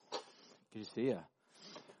Good to see you.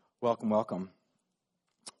 Welcome, welcome.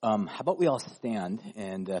 How about we all stand,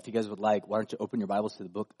 and if you guys would like, why don't you open your Bibles to the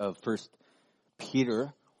book of First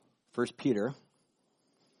Peter,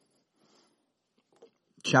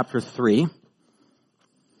 chapter 3.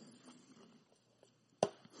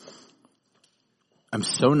 I'm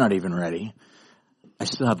so not even ready. I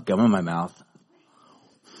still have gum in my mouth.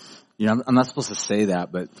 You know, I'm not supposed to say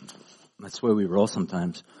that, but that's the way we roll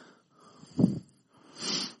sometimes.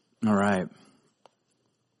 All right.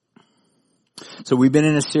 So we've been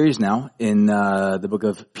in a series now in the book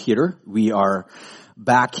of Peter. We are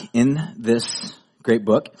back in this great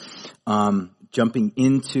book, jumping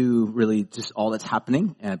into really just all that's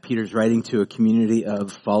happening. Peter's writing to a community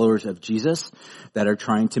of followers of Jesus that are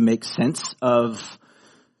trying to make sense of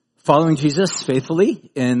following Jesus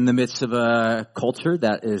faithfully in the midst of a culture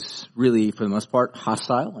that is really, for the most part,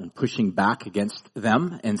 hostile and pushing back against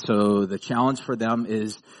them. And so the challenge for them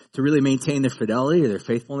is to really maintain their fidelity, their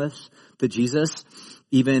faithfulness to Jesus,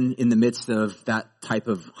 even in the midst of that type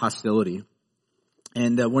of hostility.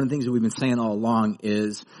 And one of the things that we've been saying all along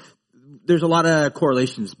is there's a lot of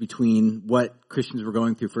correlations between what Christians were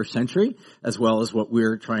going through first century as well as what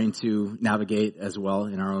we're trying to navigate as well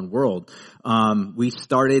in our own world. We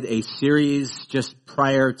started a series just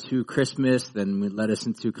prior to Christmas, then it led us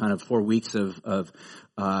into kind of 4 weeks of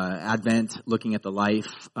Advent, looking at the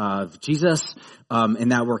life of Jesus, and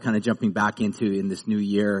now we're kind of jumping back into in this new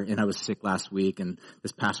year. And I was sick last week, and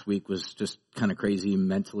this past week was just kind of crazy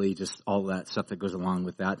mentally, just all that stuff that goes along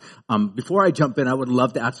with that. Before I jump in, I would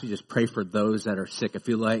love to actually just pray for those that are sick. I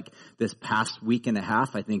feel like this past week and a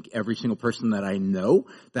half, I think every single person that I know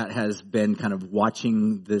that has been kind of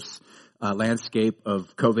watching this landscape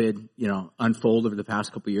of COVID, unfold over the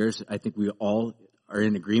past couple of years, I think we all are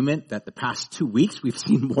in agreement that the past 2 weeks we've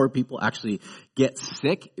seen more people actually get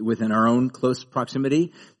sick within our own close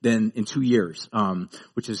proximity than in 2 years,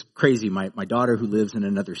 which is crazy. My daughter, who lives in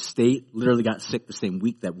another state, literally got sick the same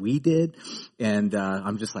week that we did, and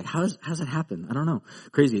I'm just like, how's it happen? I don't know,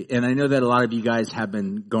 crazy. And I know that a lot of you guys have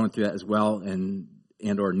been going through that as well, and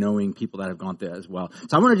or knowing people that have gone through that as well.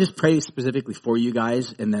 So I want to just pray specifically for you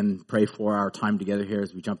guys, and then pray for our time together here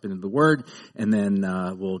as we jump into the Word, and then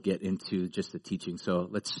we'll get into just the teaching. So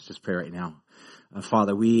let's just pray right now.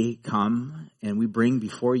 Father, we come and we bring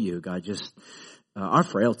before you, God, just our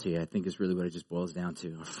frailty, I think is really what it just boils down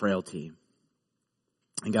to, our frailty.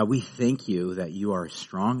 And God, we thank you that you are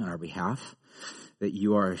strong on our behalf, that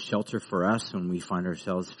you are a shelter for us when we find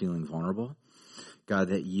ourselves feeling vulnerable. God,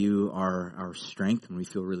 that you are our strength when we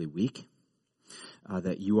feel really weak,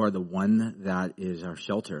 that you are the one that is our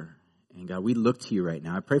shelter. And God, we look to you right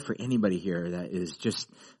now. I pray for anybody here that is just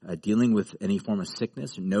dealing with any form of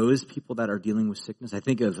sickness, or knows people that are dealing with sickness. I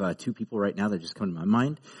think of 2 people right now that just come to my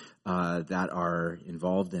mind that are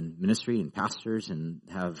involved in ministry and pastors and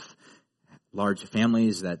have large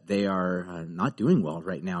families that they are not doing well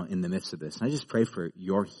right now in the midst of this. And I just pray for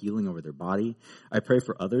your healing over their body. I pray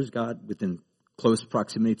for others, God, within close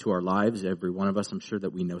proximity to our lives. Every one of us, I'm sure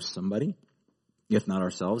that we know somebody, if not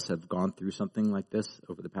ourselves, have gone through something like this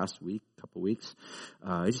over the past couple weeks.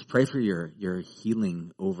 I just pray for your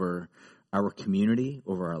healing over our community,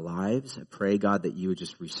 over our lives. I pray, God, that you would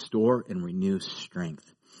just restore and renew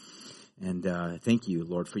strength. And thank you,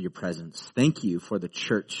 Lord, for your presence. Thank you for the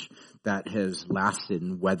church that has lasted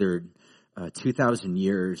and weathered 2,000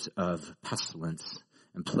 years of pestilence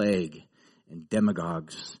and plague and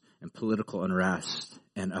demagogues and political unrest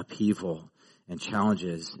and upheaval and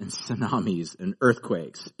challenges and tsunamis and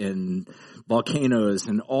earthquakes and volcanoes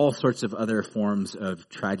and all sorts of other forms of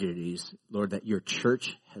tragedies, Lord, that your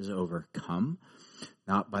church has overcome,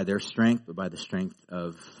 not by their strength, but by the strength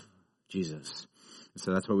of Jesus. And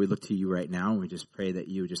so that's why we look to you right now, and we just pray that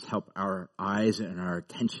you would just help our eyes and our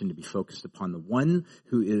attention to be focused upon the one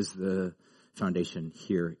who is the foundation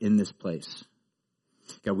here in this place.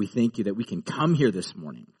 God, we thank you that we can come here this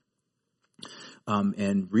morning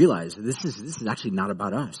and realize that this is actually not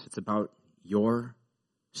about us. It's about your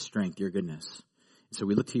strength, your goodness. And so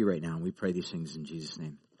we look to you right now, and we pray these things in Jesus'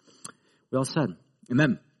 name. We all said,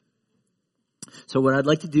 amen. So what I'd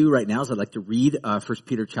like to do right now is I'd like to read 1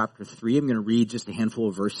 Peter chapter 3. I'm going to read just a handful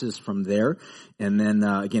of verses from there. And then,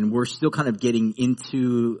 again, we're still kind of getting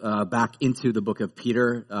into back into the book of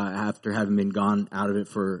Peter after having been gone out of it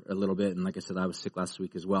for a little bit. And like I said, I was sick last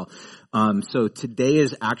week as well. So today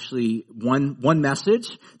is actually one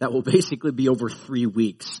message that will basically be over 3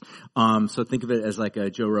 weeks. So think of it as like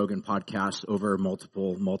a Joe Rogan podcast over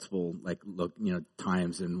multiple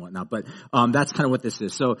times and whatnot. But that's kind of what this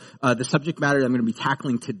is. So the subject matter matter that I'm going to be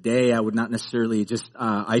tackling today, I would not necessarily just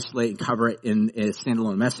isolate and cover it in a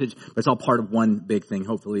standalone message, but it's all part of one big thing.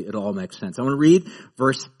 Hopefully it all makes sense. I want to read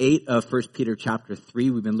verse 8 of 1 Peter chapter 3.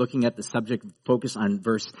 We've been looking at the subject, focus on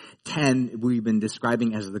verse 10. We've been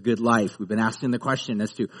describing as the good life. We've been asking the question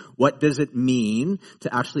as to what does it mean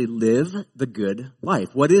to actually live the good life?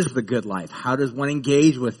 What is the good life? How does one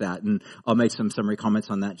engage with that? And I'll make some summary comments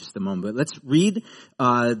on that in just a moment. But let's read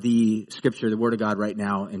the scripture, the Word of God right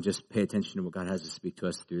now, and just pay attention to what God has to speak to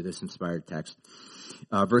us through this inspired text.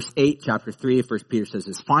 Verse 8, chapter 3 of 1 Peter says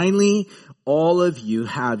this: finally, all of you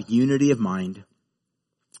have unity of mind,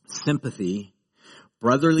 sympathy,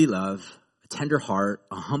 brotherly love, a tender heart,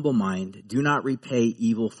 a humble mind. Do not repay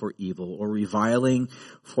evil for evil or reviling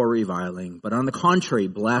for reviling, but on the contrary,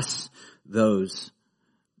 bless those,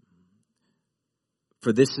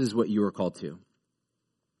 for this is what you are called to,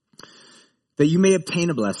 that you may obtain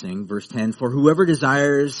a blessing. Verse 10, for whoever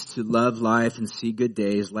desires to love life and see good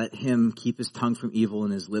days, let him keep his tongue from evil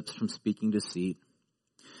and his lips from speaking deceit.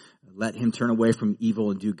 Let him turn away from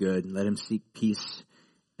evil and do good. Let him seek peace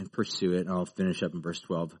and pursue it. And I'll finish up in verse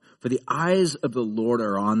 12. For the eyes of the Lord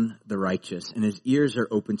are on the righteous, and his ears are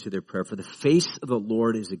open to their prayer. For the face of the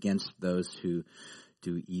Lord is against those who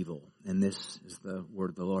do evil. And this is the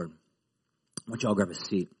word of the Lord. I want you all to grab a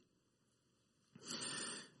seat.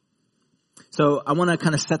 So I want to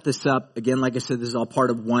kind of set this up. Again, like I said, this is all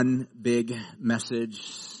part of one big message,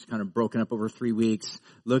 kind of broken up over 3 weeks,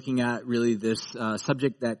 looking at really this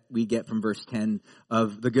subject that we get from verse 10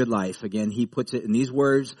 of the good life. Again, he puts it in these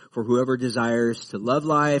words: for whoever desires to love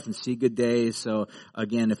life and see good days. So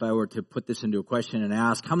again, if I were to put this into a question and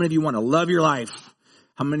ask, how many of you want to love your life?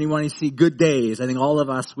 How many want to see good days? I think all of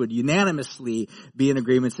us would unanimously be in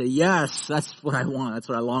agreement and say, yes, that's what I want. That's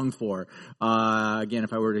what I long for. Again,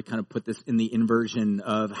 if I were to kind of put this in the inversion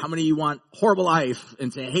of how many of you want horrible life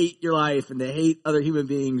and to hate your life and to hate other human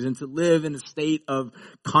beings and to live in a state of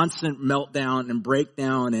constant meltdown and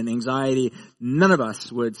breakdown and anxiety, none of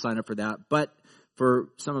us would sign up for that. But for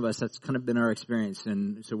some of us, that's kind of been our experience.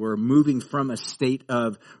 And so we're moving from a state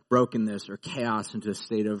of brokenness or chaos into a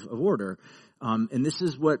state of order. And this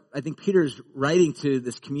is what I think Peter's writing to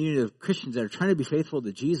this community of Christians that are trying to be faithful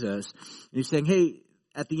to Jesus. And he's saying, hey,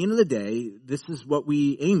 at the end of the day, this is what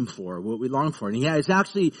we aim for, what we long for. And he's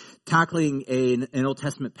actually tackling an Old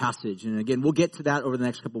Testament passage. And again, we'll get to that over the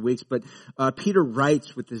next couple of weeks. But Peter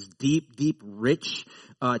writes with this deep, rich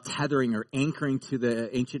tethering or anchoring to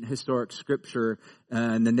the ancient historic scripture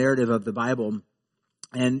and the narrative of the Bible.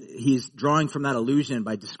 And he's drawing from that illusion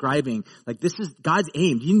by describing, like, this is God's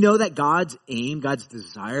aim. Do you know that God's aim, God's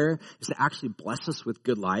desire is to actually bless us with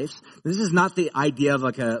good lives? This is not the idea of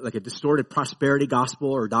like a distorted prosperity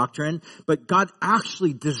gospel or doctrine, but God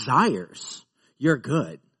actually desires your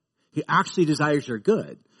good. He actually desires your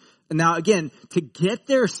good. And now again, to get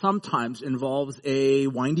there sometimes involves a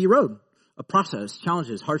windy road, a process,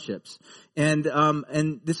 challenges, hardships. And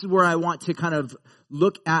this is where I want to kind of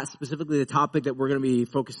look at specifically the topic that we're going to be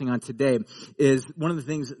focusing on today. Is one of the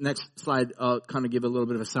things, next slide, I'll kind of give a little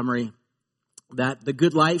bit of a summary, that the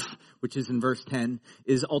good life, which is in verse 10,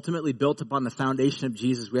 is ultimately built upon the foundation of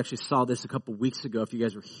Jesus. We actually saw this a couple weeks ago if you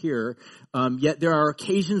guys were here. Yet there are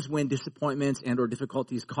occasions when disappointments and or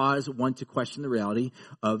difficulties cause one to question the reality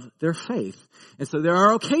of their faith. And so there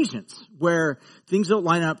are occasions where things don't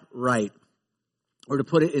line up right. Or to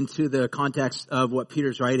put it into the context of what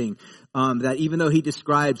Peter's writing, that even though he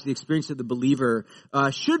describes the experience of the believer,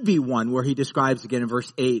 should be one where he describes, again in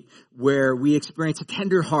verse 8, where we experience a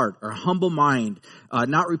tender heart or a humble mind,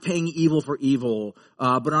 not repaying evil for evil,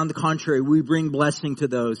 but on the contrary, we bring blessing to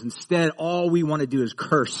those. Instead, all we want to do is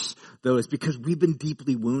curse those because we've been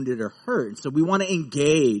deeply wounded or hurt. And so we want to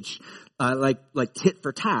engage like tit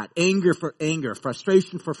for tat, anger for anger,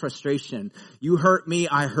 frustration for frustration. You hurt me,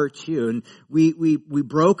 I hurt you. And we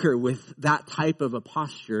broker with that type of a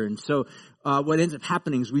posture. And so what ends up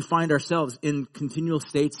happening is we find ourselves in continual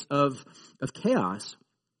states of chaos.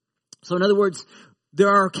 So in other words, there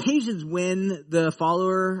are occasions when the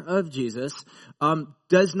follower of Jesus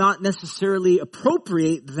does not necessarily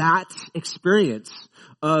appropriate that experience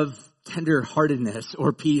of tender-heartedness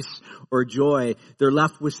or peace or joy. They're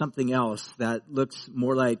left with something else that looks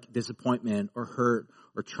more like disappointment or hurt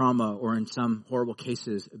or trauma or, in some horrible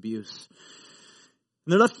cases, abuse.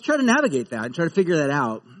 And they're left to try to navigate that and try to figure that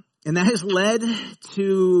out. And that has led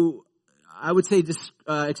to, I would say,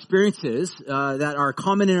 experiences that are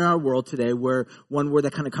common in our world today, where one word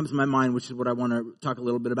that kind of comes to my mind, which is what I want to talk a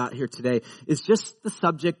little bit about here today, is just the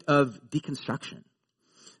subject of deconstruction.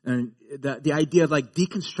 And the idea of like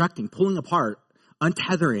deconstructing, pulling apart,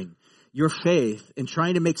 untethering your faith and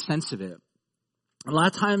trying to make sense of it. A lot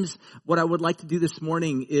of times what I would like to do this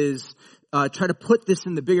morning is try to put this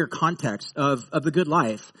in the bigger context of the good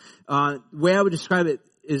life. The way I would describe it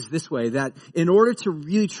is this way, that in order to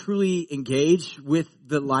really truly engage with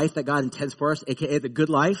the life that God intends for us, aka the good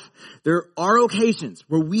life, there are occasions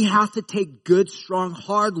where we have to take good, strong,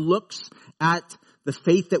 hard looks at the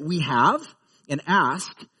faith that we have and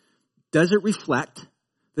ask, does it reflect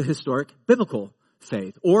the historic biblical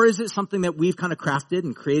faith? Or is it something that we've kind of crafted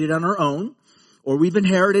and created on our own? Or we've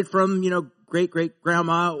inherited from,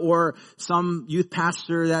 great-great-grandma or some youth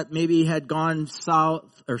pastor that maybe had gone south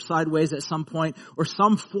or sideways at some point, or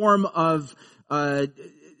some form of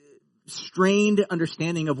strained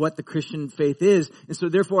understanding of what the Christian faith is. And so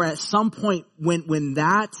therefore, at some point, when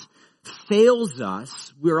that fails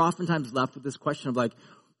us, we're oftentimes left with this question of like,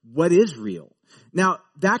 what is real? Now,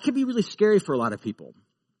 that can be really scary for a lot of people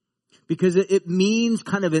because it means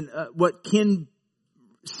kind of what can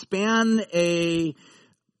span a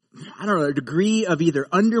degree of either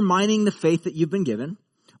undermining the faith that you've been given,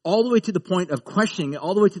 all the way to the point of questioning it,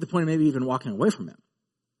 all the way to the point of maybe even walking away from it.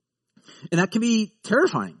 And that can be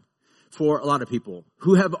terrifying for a lot of people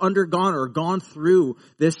who have undergone or gone through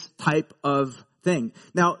this type of thing.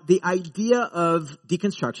 Now, the idea of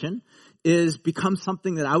deconstruction is become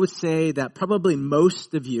something that I would say that probably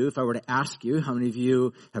most of you, if I were to ask you, how many of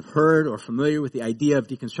you have heard or familiar with the idea of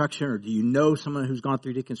deconstruction, or do you know someone who's gone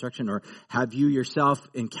through deconstruction, or have you yourself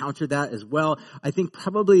encountered that as well? I think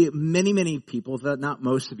probably many, many people, if not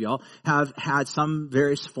most of y'all, have had some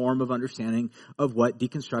various form of understanding of what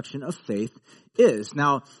deconstruction of faith is.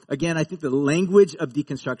 Now, again, I think the language of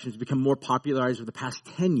deconstruction has become more popularized over the past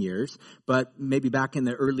 10 years, but maybe back in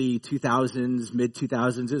the early 2000s,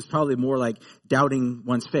 mid-2000s, it was probably more like doubting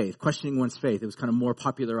one's faith, questioning one's faith. It was kind of more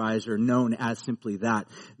popularized or known as simply that.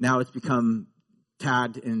 Now it's become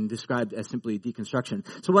tagged and described as simply deconstruction.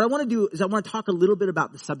 So what I want to do is I want to talk a little bit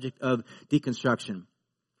about the subject of deconstruction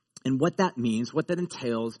and what that means, what that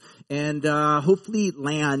entails, and hopefully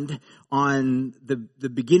land on the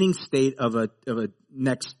beginning state of a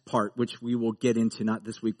next part, which we will get into not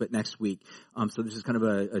this week, but next week. So this is kind of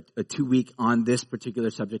a 2-week on this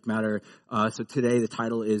particular subject matter. So today the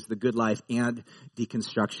title is The Good Life and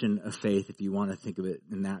Deconstruction of Faith, if you want to think of it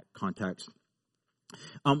in that context.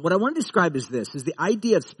 What I want to describe is this, is the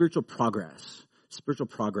idea of spiritual progress. Spiritual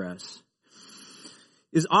progress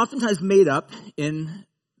is oftentimes made up in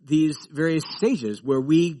these various stages where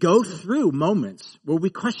we go through moments where we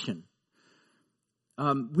question.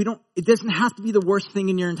 It doesn't have to be the worst thing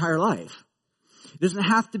in your entire life. It doesn't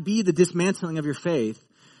have to be the dismantling of your faith.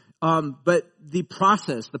 But the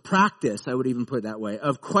process, the practice, I would even put it that way,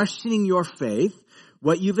 of questioning your faith,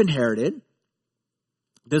 what you've inherited.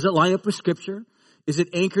 Does it line up with Scripture? Is it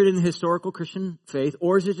anchored in the historical Christian faith?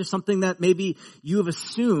 Or is it just something that maybe you have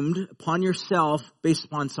assumed upon yourself based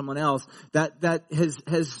upon someone else that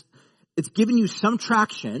has it's given you some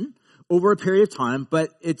traction over a period of time,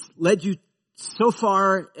 but it's led you so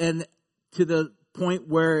far and to the point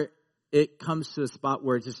where it comes to a spot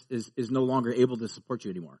where it just is no longer able to support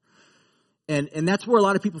you anymore. And that's where a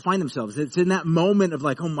lot of people find themselves. It's in that moment of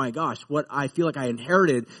like, oh my gosh, what I feel like I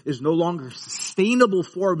inherited is no longer sustainable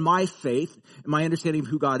for my faith and my understanding of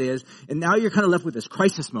who God is. And now you're kind of left with this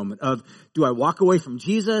crisis moment of, do I walk away from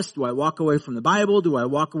Jesus? Do I walk away from the Bible? Do I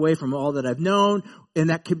walk away from all that I've known? And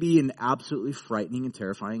that could be an absolutely frightening and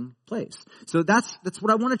terrifying place. So that's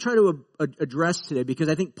what I want to try to address today, because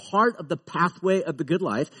I think part of the pathway of the good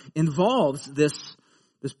life involves this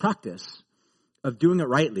practice of doing it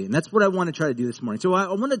rightly. And that's what I want to try to do this morning. So I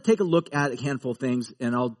want to take a look at a handful of things,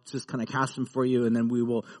 and I'll just kind of cast them for you, and then we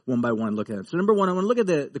will one by one look at them. So number one, I want to look at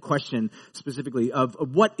the question specifically of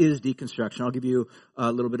what is deconstruction. I'll give you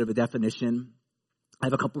a little bit of a definition. I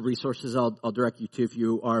have a couple of resources I'll direct you to if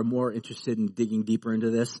you are more interested in digging deeper into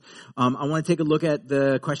this. I want to take a look at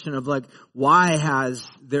the question of like, why has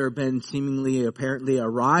there been seemingly, apparently, a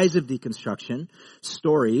rise of deconstruction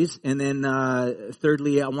stories? And then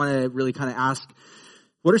thirdly, I want to really kind of ask,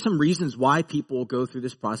 what are some reasons why people go through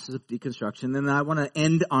this process of deconstruction? And then I want to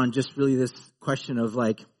end on just really this question of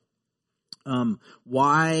like,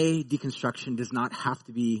 why deconstruction does not have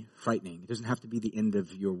to be frightening. It doesn't have to be the end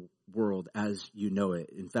of your world as you know it.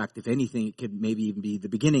 In fact, if anything, it could maybe even be the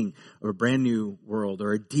beginning of a brand new world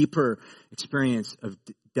or a deeper experience of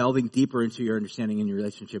delving deeper into your understanding and your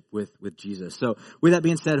relationship with Jesus. So with that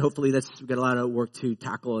being said, hopefully we've got a lot of work to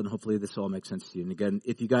tackle, and hopefully this will all make sense to you. And again,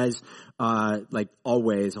 if you guys, like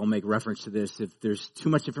always, I'll make reference to this. If there's too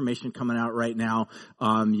much information coming out right now,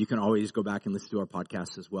 you can always go back and listen to our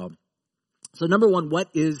podcast as well. So number one, what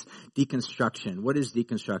is deconstruction? What is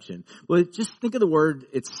deconstruction? Well, just think of the word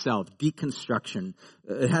itself, deconstruction.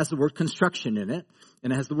 It has the word construction in it,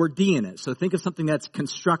 and it has the word D in it. So think of something that's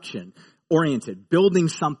construction oriented, building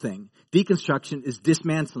something. Deconstruction is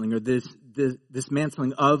dismantling, or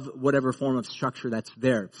dismantling of whatever form of structure that's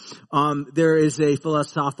there. There is a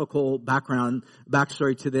philosophical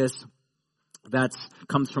backstory to this. That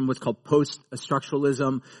comes from what's called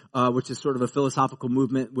post-structuralism, which is sort of a philosophical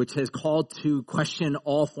movement which has called to question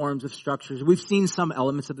all forms of structures. We've seen some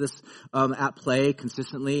elements of this at play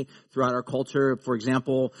consistently throughout our culture. For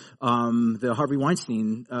example, the Harvey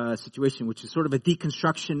Weinstein situation, which is sort of a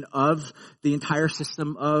deconstruction of the entire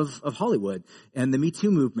system of Hollywood, and the Me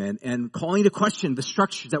Too movement, and calling to question the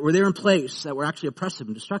structures that were there in place that were actually oppressive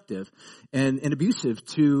and destructive and abusive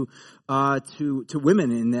to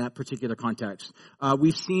women in that particular context.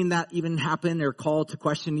 We've seen that even happen or call to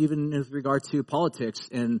question even with regard to politics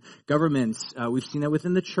and governments. We've seen that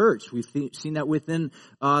within the church. We've seen that within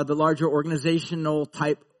the larger organizational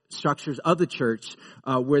type structures of the church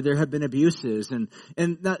where there have been abuses. And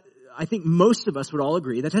that, I think most of us would all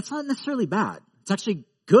agree that that's not necessarily bad. It's actually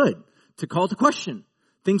good to call to question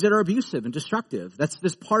things that are abusive and destructive. That's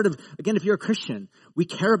this part of, again, if you're a Christian, we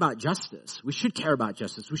care about justice. We should care about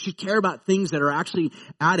justice. We should care about things that are actually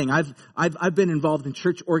adding. I've been involved in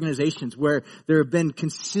church organizations where there have been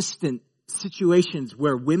consistent situations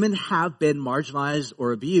where women have been marginalized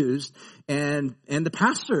or abused, and the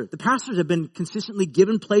pastors have been consistently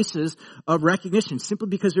given places of recognition simply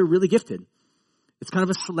because they're really gifted. It's kind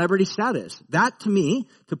of a celebrity status. That, to me,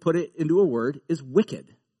 to put it into a word, is wicked.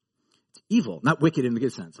 Evil, not wicked in the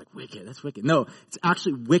good sense, like wicked, that's wicked. No, it's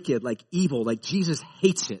actually wicked, like evil, like Jesus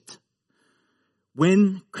hates it.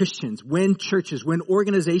 When Christians, when churches, when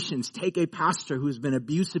organizations take a pastor who's been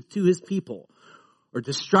abusive to his people, or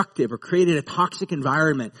destructive, or created a toxic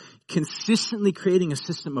environment, consistently creating a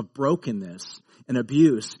system of brokenness and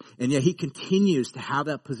abuse, and yet he continues to have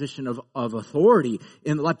that position of authority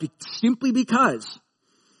in life simply because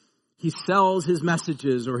he sells his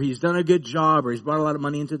messages, or he's done a good job, or he's brought a lot of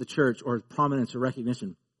money into the church, or prominence or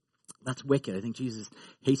recognition. That's wicked. I think Jesus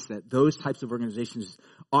hates that. Those types of organizations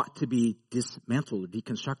ought to be dismantled or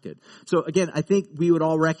deconstructed. So again, I think we would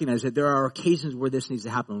all recognize that there are occasions where this needs to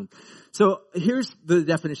happen. So here's the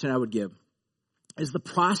definition I would give. Is the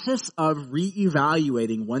process of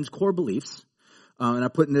reevaluating one's core beliefs. And I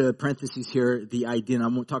put into parentheses here the idea, and I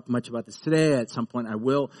won't talk much about this today. At some point I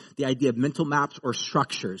will. The idea of mental maps or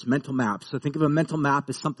structures, mental maps. So think of a mental map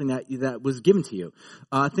as something that was given to you.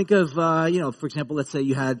 Think of, for example, let's say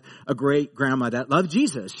you had a great grandma that loved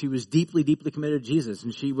Jesus. She was deeply, deeply committed to Jesus,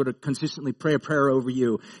 and she would consistently pray a prayer over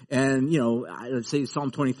you. And, let's say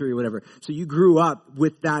Psalm 23 or whatever. So you grew up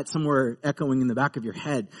with that somewhere echoing in the back of your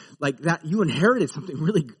head. Like that, you inherited something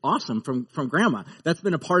really awesome from grandma. That's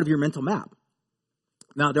been a part of your mental map.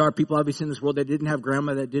 Now, there are people obviously in this world that didn't have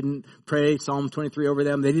grandma, that didn't pray Psalm 23 over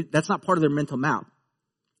them. That's not part of their mental map.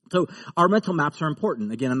 So our mental maps are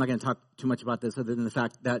important. Again, I'm not going to talk too much about this other than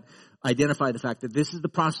identify the fact that this is the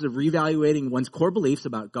process of reevaluating one's core beliefs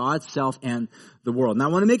about God, self, and the world. Now,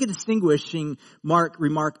 I want to make a distinguishing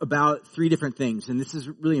remark about three different things. And this is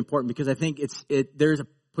really important because I think there's a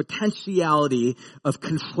potentiality of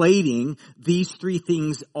conflating these three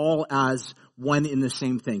things all as one in the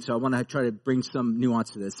same thing. So I want to try to bring some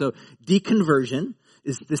nuance to this. So deconversion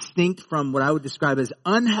is distinct from what I would describe as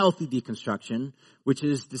unhealthy deconstruction, which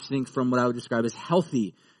is distinct from what I would describe as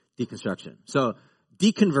healthy deconstruction. So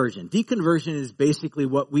deconversion is basically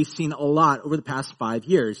what we've seen a lot over the past 5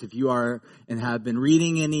 years. If you are and have been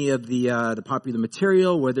reading any of the popular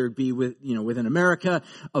material, whether it be within America,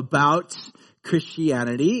 about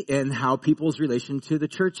Christianity and how people's relation to the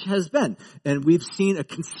church has been. And we've seen a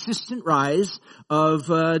consistent rise of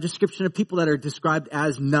description of people that are described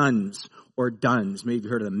as nuns or duns. Maybe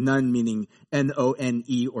you've heard of them. Nun meaning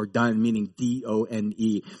N-O-N-E, or dun meaning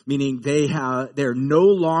D-O-N-E, meaning they're no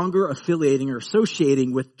longer affiliating or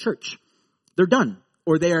associating with church. They're done.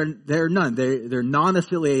 Or they're none. They're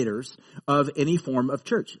non-affiliators of any form of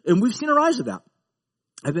church. And we've seen a rise of that.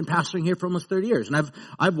 I've been pastoring here for almost 30 years, and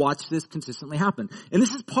I've watched this consistently happen. And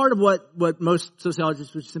this is part of what most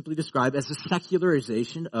sociologists would simply describe as the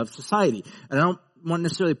secularization of society. And I don't want to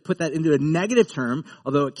necessarily put that into a negative term,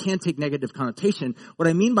 although it can take negative connotation. What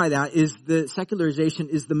I mean by that is the secularization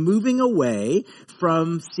is the moving away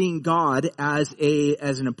from seeing God as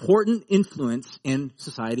an important influence in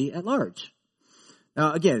society at large.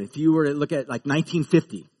 Now, again, if you were to look at like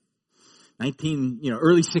 1950,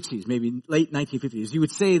 early 60s, maybe late 1950s, you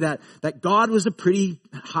would say that God was a pretty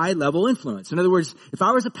high level influence. In other words, if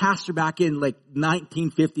I was a pastor back in like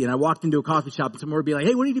 1950 and I walked into a coffee shop and someone would be like,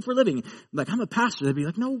 hey, what do you do for a living? I'm like, I'm a pastor. They'd be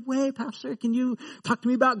like, no way, pastor. Can you talk to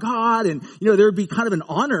me about God? And, there would be kind of an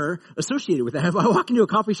honor associated with that. If I walk into a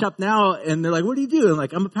coffee shop now and they're like, what do you do? I'm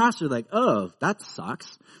like, I'm a pastor. Like, oh, that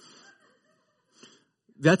sucks.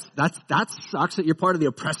 That sucks that you're part of the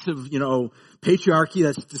oppressive, patriarchy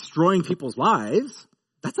that's destroying people's lives.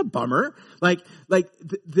 That's a bummer.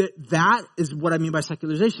 That is what I mean by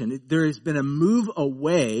secularization. There has been a move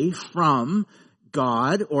away from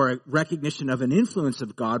God or a recognition of an influence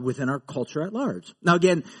of God within our culture at large. Now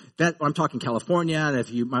again, I'm talking California, and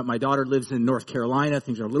if my daughter lives in North Carolina,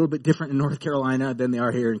 things are a little bit different in North Carolina than they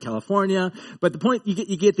are here in California. But the point, you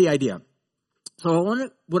get the idea. So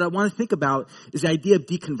what I want to think about is the idea of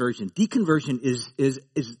deconversion. Deconversion is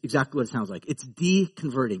exactly what it sounds like. It's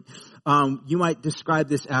deconverting. You might describe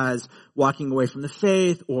this as walking away from the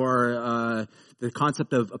faith, or the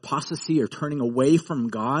concept of apostasy or turning away from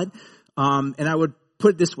God. And I would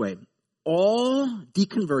put it this way: all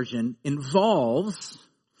deconversion involves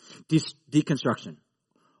deconstruction.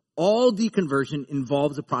 All deconversion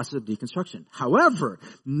involves a process of deconstruction. However,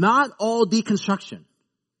 not all deconstruction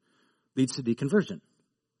leads to deconversion.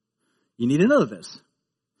 You need to know this.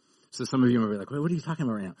 So some of you might be like, wait, what are you talking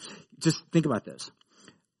about right now? Just think about this.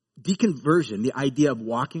 Deconversion, the idea of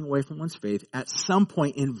walking away from one's faith, at some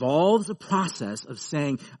point involves a process of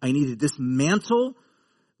saying, I need to dismantle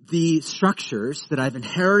the structures that I've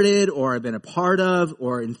inherited or I've been a part of,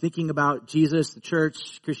 or in thinking about Jesus, the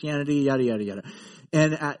church, Christianity, yada, yada, yada.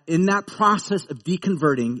 And in that process of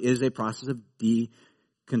deconverting is a process of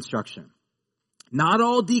deconstruction. Not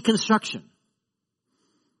all deconstruction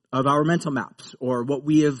of our mental maps or what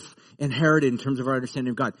we have inherited in terms of our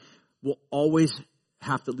understanding of God will always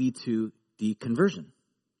have to lead to deconversion.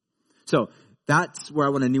 So that's where I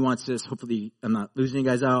want to nuance this. Hopefully I'm not losing you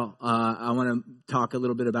guys out. I want to talk a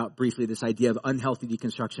little bit about briefly this idea of unhealthy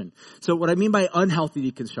deconstruction. So what I mean by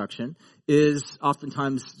unhealthy deconstruction is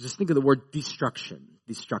oftentimes, just think of the word destruction.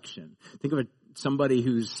 Think of somebody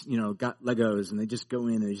who's, got Legos and they just go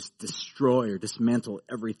in and they just destroy or dismantle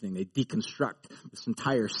everything. They deconstruct this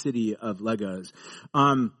entire city of Legos.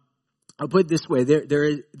 I'll put it this way.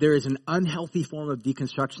 There is an unhealthy form of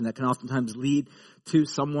deconstruction that can oftentimes lead to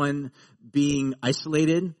someone being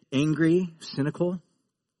isolated, angry, cynical.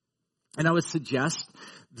 And I would suggest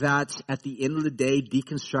that at the end of the day,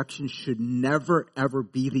 deconstruction should never, ever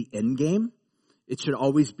be the end game. It should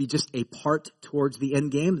always be just a part towards the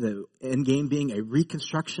end game, the end game being a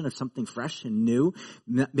reconstruction of something fresh and new.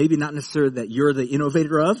 Maybe not necessarily that you're the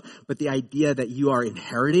innovator of, but the idea that you are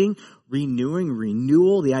inheriting,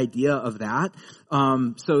 renewal, the idea of that.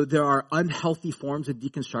 So there are unhealthy forms of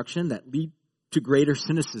deconstruction that lead to greater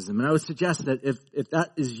cynicism. And I would suggest that if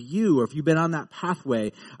that is you, or if you've been on that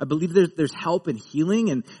pathway, I believe there's help and healing.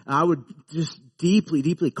 And I would just deeply,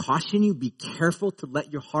 deeply caution you, be careful to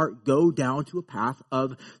let your heart go down to a path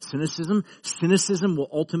of cynicism. Cynicism will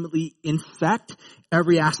ultimately infect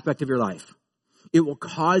every aspect of your life. It will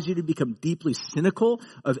cause you to become deeply cynical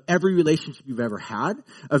of every relationship you've ever had,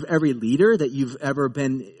 of every leader that you've ever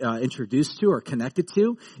been introduced to or connected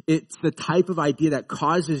to. It's the type of idea that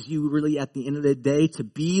causes you really at the end of the day to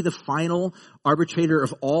be the final arbitrator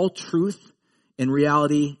of all truth and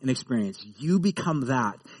reality and experience. You become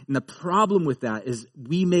that. And the problem with that is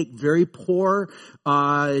we make very poor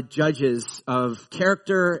judges of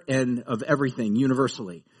character and of everything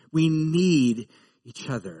universally. We need each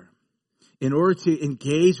other. In order to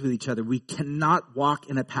engage with each other, we cannot walk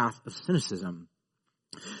in a path of cynicism.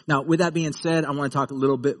 Now, with that being said, I want to talk a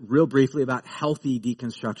little bit, real briefly, about healthy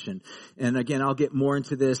deconstruction. And again, I'll get more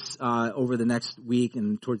into this over the next week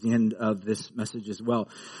and towards the end of this message as well.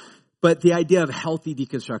 But the idea of healthy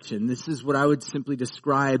deconstruction, this is what I would simply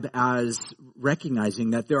describe as recognizing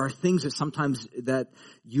that there are things that sometimes that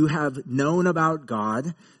you have known about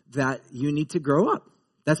God that you need to grow up.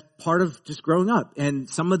 That's part of just growing up. And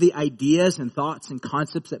some of the ideas and thoughts and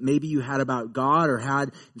concepts that maybe you had about God or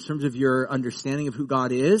had in terms of your understanding of who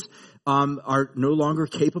God is, are no longer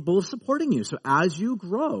capable of supporting you. So as you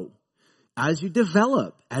grow, as you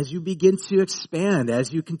develop, as you begin to expand,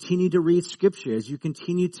 as you continue to read Scripture, as you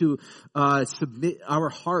continue to submit our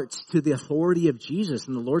hearts to the authority of Jesus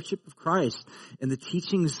and the Lordship of Christ and the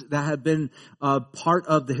teachings that have been part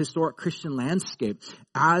of the historic Christian landscape,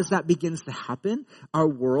 as that begins to happen, our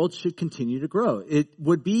world should continue to grow. It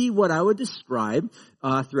would be what I would describe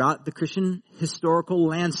throughout the Christian historical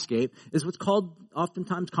landscape is what's called,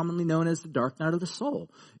 oftentimes commonly known as the dark night of the soul.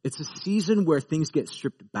 It's a season where things get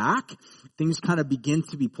stripped back. Things kind of begin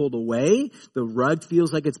to be pulled away. The rug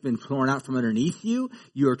feels like it's been torn out from underneath you.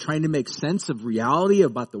 You are trying to make sense of reality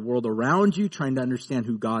about the world around you, trying to understand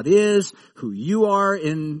who God is, who you are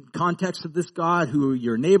in context of this God, who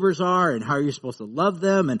your neighbors are, and how you're supposed to love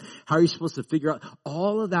them, and how you're supposed to figure out.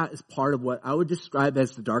 All of that is part of what I would describe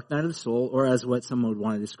as the dark night of the soul, or as what someone would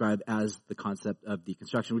want to describe as the concept of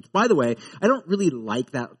deconstruction, which, by the way, I don't really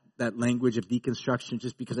like that language of deconstruction,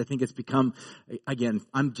 just because I think it's become, again,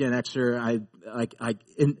 I'm Gen Xer.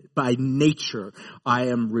 By nature, I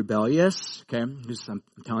am rebellious. Okay, I'm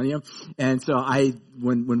telling you. And so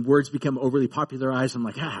when words become overly popularized, I'm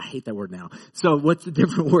like, I hate that word now. So what's a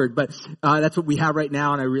different word? But that's what we have right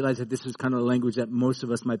now, and I realize that this is kind of the language that most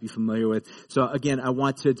of us might be familiar with. So again, I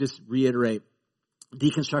want to just reiterate.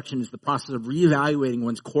 Deconstruction is the process of reevaluating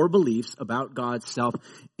one's core beliefs about God, self,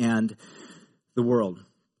 and the world.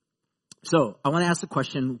 So I want to ask the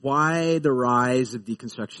question, why the rise of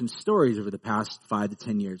deconstruction stories over the past 5 to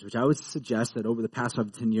 10 years, which I would suggest that over the past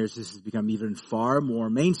 5 to 10 years, this has become even far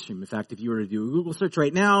more mainstream. In fact, if you were to do a Google search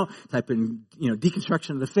right now, type in,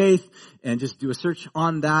 deconstruction of the faith, and just do a search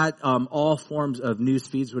on that, all forms of news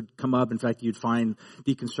feeds would come up. In fact, you'd find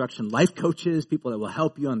deconstruction life coaches, people that will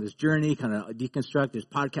help you on this journey, kind of deconstruct. There's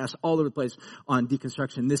podcasts all over the place on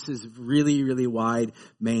deconstruction. This is really, really wide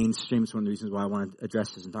mainstream. It's one of the reasons why I want to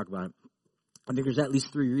address this and talk about it. I think there's at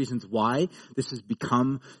least 3 reasons why this has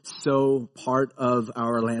become so part of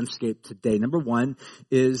our landscape today. Number one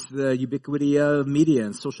is the ubiquity of media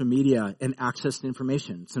and social media and access to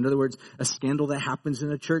information. So in other words, a scandal that happens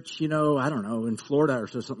in a church, in Florida or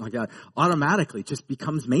something like that, automatically just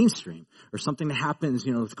becomes mainstream. Or something that happens,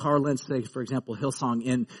 with Carl Lentz, say, for example, Hillsong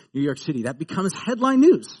in New York City, that becomes headline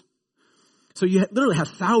news. So you literally have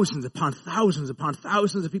thousands upon thousands upon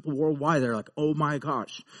thousands of people worldwide that are like, oh my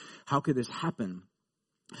gosh, how could this happen?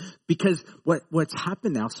 Because what's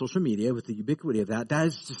happened now, social media, with the ubiquity of that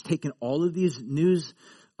has just taken all of these news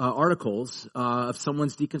articles of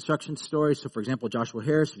someone's deconstruction story. So, for example, Joshua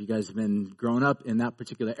Harris, if you guys have been growing up in that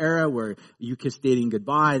particular era where you kissed dating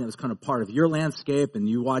goodbye and it was kind of part of your landscape, and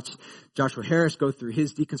you watched Joshua Harris go through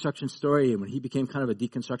his deconstruction story, and when he became kind of a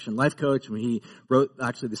deconstruction life coach, when he wrote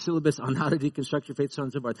actually the syllabus on how to deconstruct your faith, so on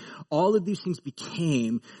and so forth, all of these things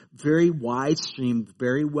became very widestream,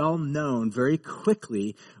 very well known, very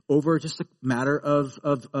quickly over just a matter of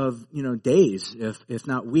days, if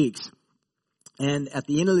not weeks. And at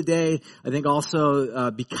the end of the day, I think also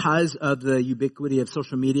because of the ubiquity of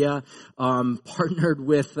social media, partnered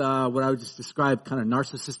with what I would just describe kind of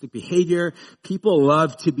narcissistic behavior, people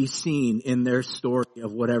love to be seen in their story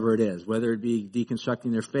of whatever it is, whether it be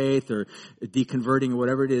deconstructing their faith or deconverting or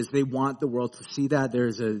whatever it is. They want the world to see that.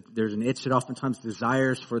 There's an itch that oftentimes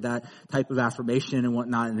desires for that type of affirmation and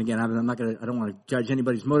whatnot. And again, I don't want to judge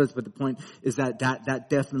anybody's motives, but the point is that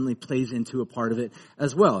definitely plays into a part of it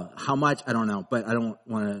as well. How much, I don't know. But I don't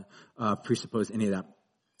want to presuppose any of that.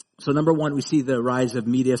 So number one, we see the rise of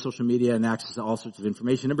media, social media, and access to all sorts of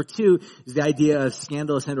information. Number two is the idea of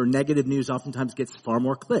scandalous and or negative news oftentimes gets far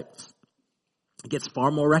more clicks. It gets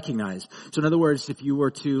far more recognized. So in other words, if you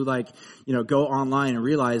were to go online and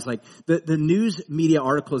realize the news media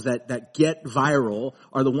articles that get viral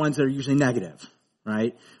are the ones that are usually negative,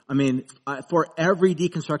 right? I mean, for every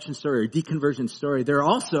deconstruction story or deconversion story, there are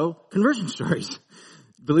also conversion stories.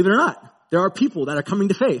 Believe it or not. There are people that are coming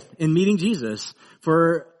to faith and meeting Jesus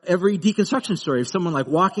for every deconstruction story of someone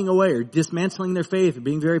walking away or dismantling their faith or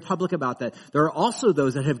being very public about that. There are also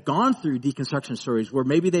those that have gone through deconstruction stories where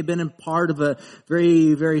maybe they've been in part of a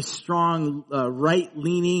very, very strong,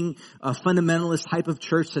 right-leaning, fundamentalist type of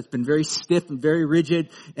church that's been very stiff and very rigid,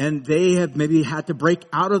 and they have maybe had to break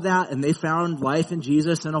out of that, and they found life in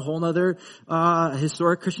Jesus and a whole other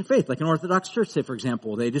historic Christian faith, like an Orthodox church, say, for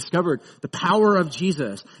example. They discovered the power of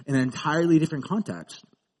Jesus in an entirely different context.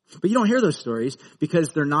 But you don't hear those stories because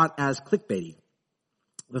they're not as clickbaity.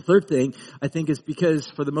 The third thing, I think, is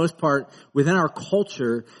because for the most part, within our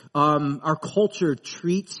culture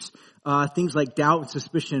treats things like doubt and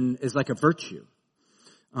suspicion as like a virtue.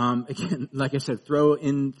 Again, like I said, throw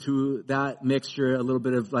into that mixture a little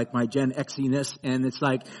bit of my Gen X-iness, and it's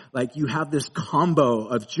like you have this combo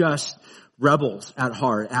of just rebels at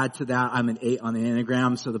heart. Add to that, I'm an 8 on the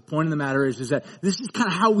Enneagram. So the point of the matter is that this is kind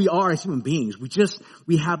of how we are as human beings.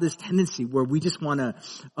 We have this tendency where we just want to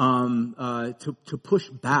push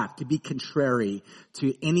back, to be contrary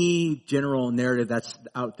to any general narrative that's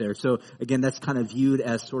out there. So again, that's kind of viewed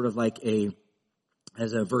as sort of like a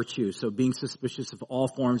as a virtue. So being suspicious of all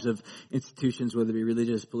forms of institutions, whether it be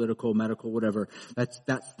religious, political, medical, whatever,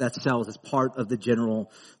 that sells as part of the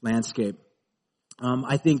general landscape.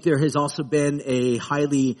 I think there has also been a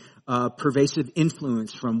highly pervasive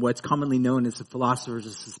influence from what's commonly known as the philosophers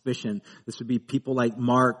of suspicion. This would be people like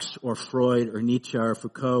Marx or Freud or Nietzsche or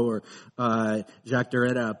Foucault or Jacques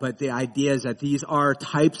Derrida. But the idea is that these are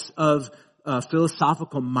types of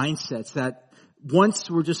philosophical mindsets that once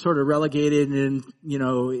were just sort of relegated in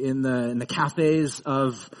the cafes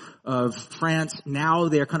of France. Now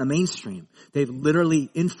they're kind of mainstream. They've literally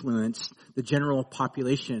influenced the general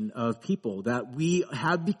population of people, that we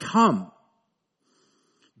have become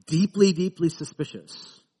deeply, deeply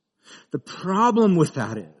suspicious. The problem with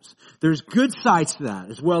that is there's good sides to that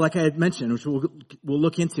as well, like I had mentioned, which we'll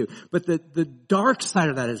look into. But the dark side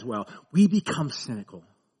of that as well, we become cynical.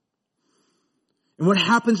 And what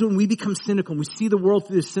happens when we become cynical, and we see the world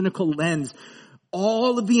through this cynical lens,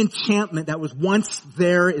 all of the enchantment that was once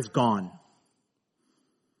there is gone.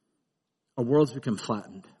 Our world's become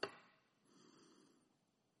flattened.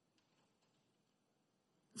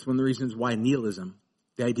 It's one of the reasons why nihilism,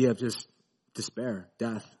 the idea of just despair,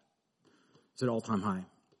 death, is at all-time high.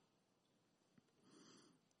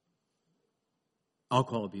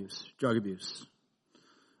 Alcohol abuse, drug abuse,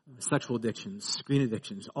 sexual addictions, screen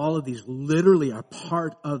addictions, all of these literally are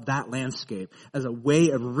part of that landscape as a way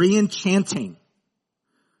of re-enchanting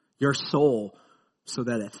your soul so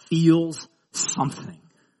that it feels something.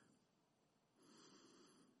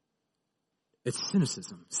 It's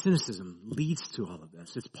cynicism. Cynicism leads to all of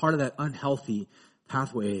this. It's part of that unhealthy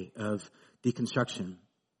pathway of deconstruction.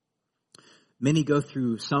 Many go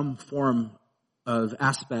through some form of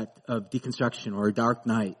aspect of deconstruction or a dark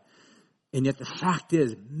night. And yet the fact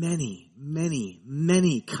is, many, many,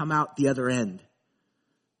 many come out the other end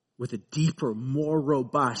with a deeper, more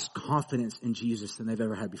robust confidence in Jesus than they've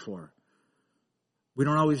ever had before. We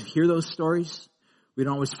don't always hear those stories. We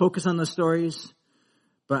don't always focus on those stories.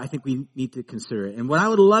 But I think we need to consider it. And what I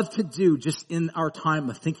would love to do just in our time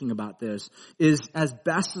of thinking about this is, as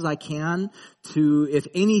best as I can, to, if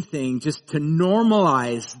anything, just to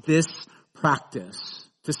normalize this practice.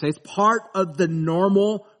 To say it's part of the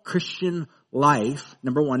normal Christian life,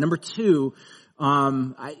 number one. Number two,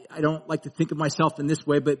 I don't like to think of myself in this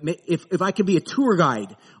way, but if I could be a tour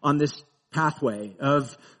guide on this pathway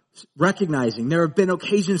of recognizing there have been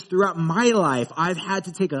occasions throughout my life I've had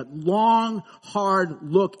to take a long, hard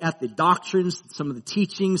look at the doctrines, some of the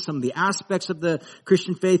teachings, some of the aspects of the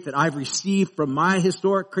Christian faith that I've received from my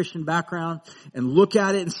historic Christian background, and look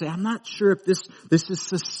at it and say, I'm not sure if this is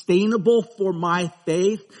sustainable for my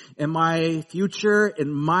faith and my future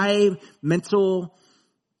and my mental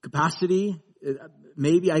capacity.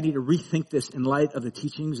 Maybe I need to rethink this in light of the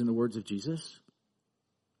teachings and the words of Jesus.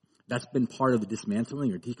 That's been part of the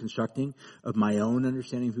dismantling or deconstructing of my own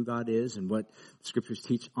understanding of who God is and what the scriptures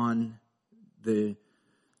teach on the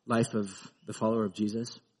life of the follower of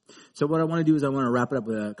Jesus. So what I want to do is I want to wrap it up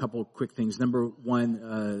with a couple of quick things. Number one,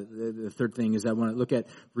 the third thing is I want to look at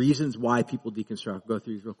reasons why people deconstruct. Go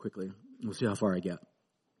through these real quickly. We'll see how far I get.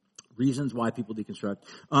 Reasons why people deconstruct.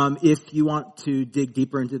 If you want to dig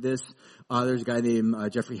deeper into this, there's a guy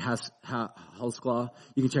named Jeffrey Hulsklaw.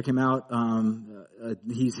 You can check him out.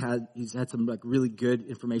 He's had some like really good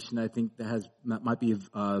information that I think that might be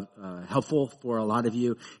helpful for a lot of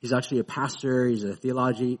you. He's actually a pastor. He's a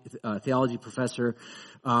theology professor.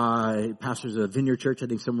 Pastors a Vineyard Church, I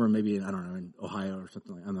think somewhere maybe, I don't know, in Ohio or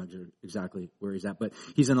something like that. I'm not sure exactly where he's at, but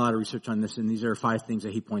he's done a lot of research on this, and these are 5 things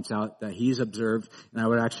that he points out that he's observed, and I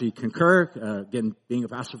would actually concur, again, being a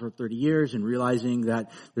pastor for 30 years and realizing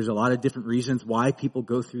that there's a lot of different reasons why people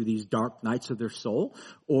go through these dark nights of their soul,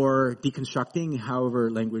 or deconstructing,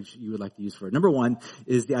 however language you would like to use for it. Number one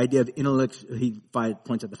is the idea of he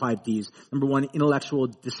points out the 5 Ds. Number one, intellectual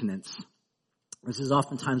dissonance. This is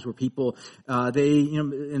oftentimes where people,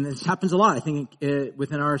 and this happens a lot, I think,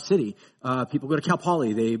 within our city. People go to Cal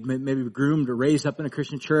Poly. They maybe groomed or raised up in a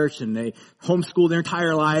Christian church, and they homeschool their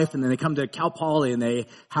entire life, and then they come to Cal Poly, and they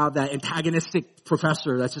have that antagonistic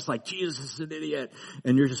professor that's just like, Jesus is an idiot.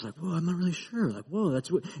 And you're just like, whoa, I'm not really sure. Like, whoa,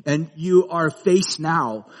 that's what, and you are faced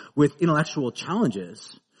now with intellectual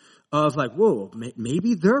challenges of like, whoa,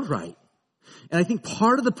 maybe they're right. And I think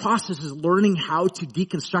part of the process is learning how to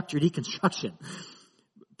deconstruct your deconstruction.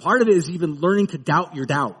 Part of it is even learning to doubt your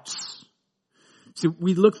doubts. So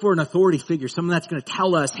we look for an authority figure, someone that's going to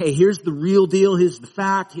tell us, hey, here's the real deal, here's the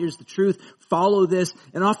fact, here's the truth, follow this.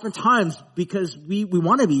 And oftentimes, because we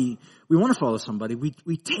want to follow somebody,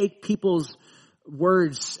 we take people's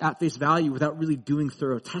words at face value without really doing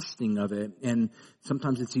thorough testing of it. And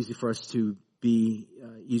sometimes it's easy for us to be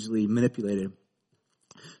easily manipulated.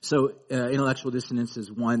 So intellectual dissonance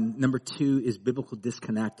is one. Number two is biblical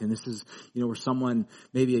disconnect. And this is, where someone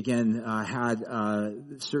maybe, again, had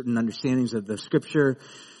certain understandings of the scripture,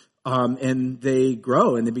 and they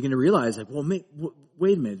grow and they begin to realize, like, well,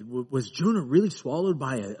 wait a minute, was Jonah really swallowed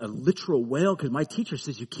by a literal whale? Because my teacher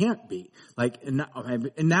says you can't be. Like, and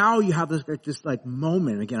now you have this like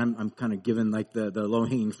moment. Again, I'm kind of given like the low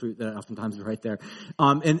hanging fruit that oftentimes is right there.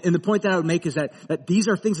 And the point that I would make is that these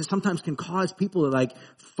are things that sometimes can cause people to like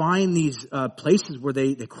find these places where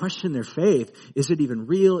they question their faith. Is it even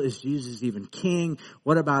real? Is Jesus even king?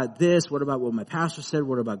 What about this? What about what my pastor said?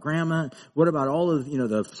 What about grandma? What about all of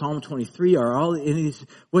the Psalm 23? Are all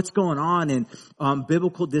what's going on? And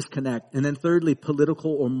biblical disconnect. And then thirdly,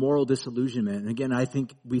 political or moral disillusionment. And again, I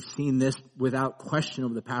think we've seen this without question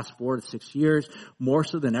over the past 4 to 6 years, more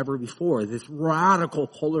so than ever before. This radical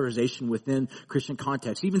polarization within Christian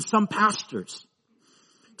context. Even some pastors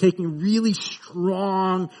taking really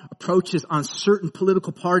strong approaches on certain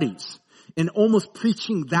political parties and almost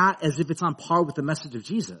preaching that as if it's on par with the message of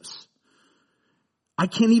Jesus. I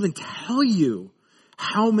can't even tell you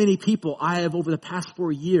how many people I have over the past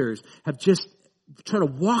 4 years have just try to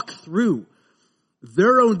walk through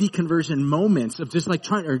their own deconversion moments of just like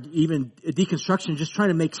trying, or even deconstruction, just trying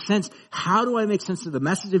to make sense. How do I make sense of the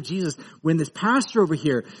message of Jesus when this pastor over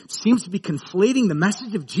here seems to be conflating the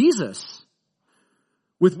message of Jesus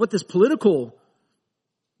with what this political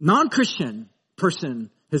non-Christian person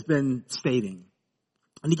has been stating?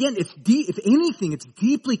 And again, if anything, it's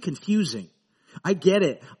deeply confusing. I get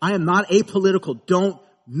it. I am not apolitical. Don't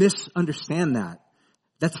misunderstand that.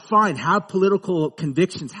 That's fine. Have political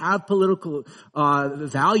convictions, have political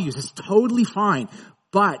values. It's totally fine.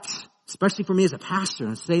 But, especially for me as a pastor,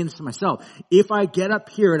 and I'm saying this to myself, if I get up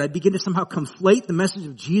here and I begin to somehow conflate the message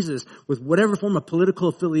of Jesus with whatever form of political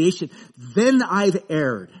affiliation, then I've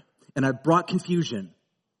erred and I've brought confusion.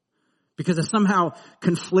 Because I somehow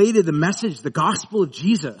conflated the message, the gospel of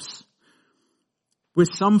Jesus,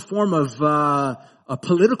 with some form of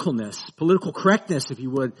politicalness, political correctness, if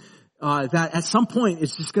you would, that at some point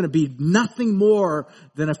it's just going to be nothing more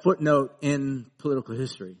than a footnote in political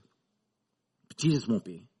history. But Jesus won't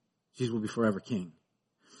be. Jesus will be forever king.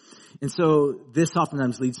 And so this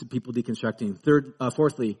oftentimes leads to people deconstructing.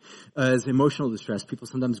 Fourthly, is emotional distress. People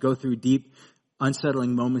sometimes go through deep,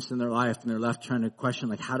 unsettling moments in their life and they're left trying to question,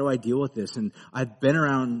 like, how do I deal with this? And I've been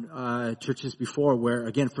around churches before where,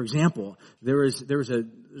 again, for example, there was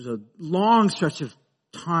a long stretch of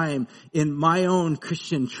time in my own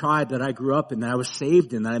Christian tribe that I grew up in, that I was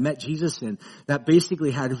saved in, that I met Jesus in, that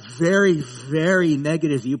basically had a very, very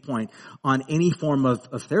negative viewpoint on any form of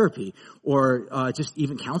therapy or just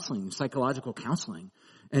even counseling, psychological counseling.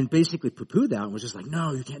 And basically poo-pooed that and was just like,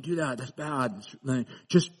 no, you can't do that. That's bad.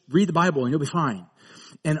 Just read the Bible and you'll be fine.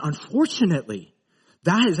 And unfortunately,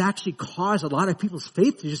 that has actually caused a lot of people's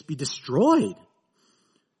faith to just be destroyed.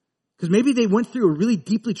 Because maybe they went through a really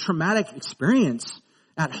deeply traumatic experience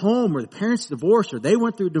at home, or the parents divorced, or they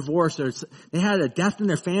went through divorce, or they had a death in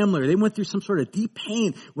their family, or they went through some sort of deep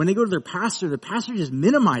pain. When they go to their pastor, the pastor just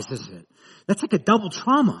minimizes it. That's like a double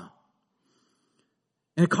trauma.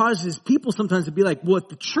 And it causes people sometimes to be like, well, if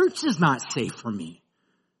the church is not safe for me,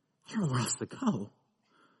 I don't know where else to go.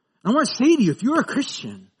 And I want to say to you, if you're a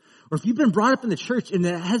Christian, or if you've been brought up in the church and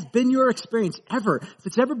that has been your experience ever, if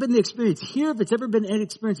it's ever been the experience here, if it's ever been an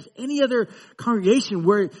experience of any other congregation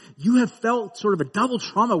where you have felt sort of a double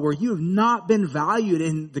trauma, where you have not been valued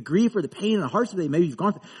in the grief or the pain and the hardship that maybe you've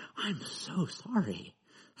gone through, I'm so sorry.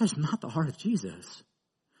 That's not the heart of Jesus.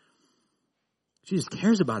 Jesus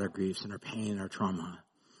cares about our griefs and our pain and our trauma.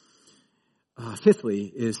 Fifthly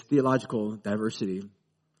is theological diversity.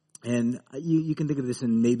 And you can think of this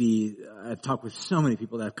in maybe, I've talked with so many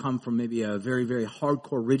people that have come from maybe a very, very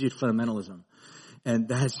hardcore, rigid fundamentalism. And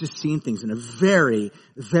that has just seen things in a very,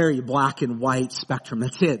 very black and white spectrum.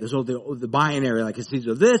 That's it. There's all the binary, like it's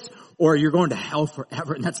either this or you're going to hell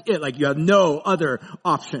forever. And that's it. Like you have no other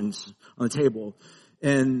options on the table.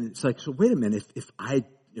 And it's like, so wait a minute. If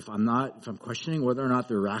I'm questioning whether or not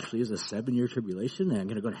there actually is a 7-year tribulation and I'm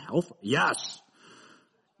going to go to hell, yes.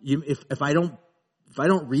 If I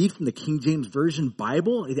don't read from the King James Version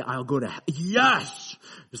Bible, I'll go to hell. Yes.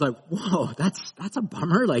 It's like, whoa, that's a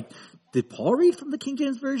bummer. Like, did Paul read from the King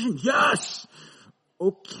James Version? Yes.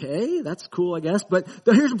 Okay, that's cool, I guess. But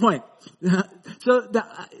here's the point. So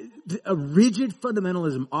a rigid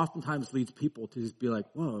fundamentalism oftentimes leads people to just be like,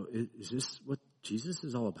 whoa, is this what Jesus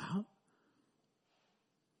is all about?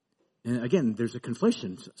 And again, there's a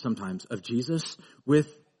conflation sometimes of Jesus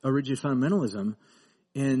with a rigid fundamentalism.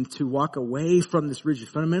 And to walk away from this rigid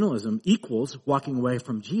fundamentalism equals walking away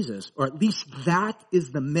from Jesus. Or at least that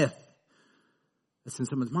is the myth that's in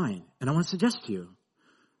someone's mind. And I want to suggest to you,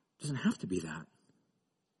 it doesn't have to be that.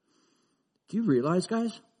 Do you realize,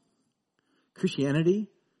 guys, Christianity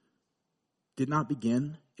did not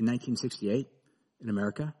begin in 1968 in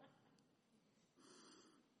America?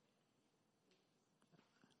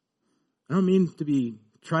 I don't mean to be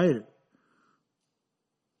trite,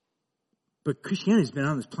 but Christianity has been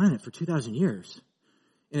on this planet for 2,000 years.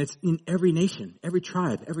 And it's in every nation, every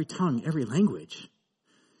tribe, every tongue, every language.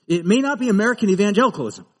 It may not be American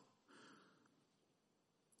evangelicalism.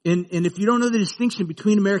 And if you don't know the distinction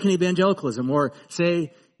between American evangelicalism or,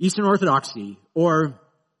 say, Eastern Orthodoxy or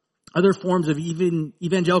other forms of even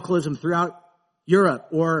evangelicalism throughout Europe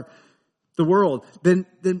or the world, then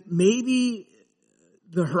maybe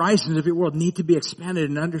the horizons of your world need to be expanded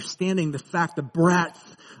in understanding the fact, the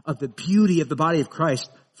breadth of the beauty of the body of Christ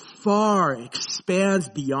far expands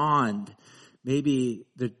beyond maybe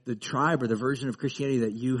the tribe or the version of Christianity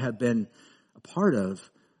that you have been a part of.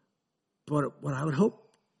 But what I would hope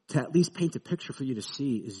to at least paint a picture for you to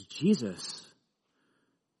see is Jesus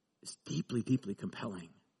is deeply, deeply compelling,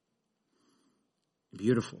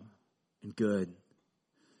 beautiful, and good.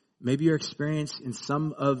 Maybe your experience in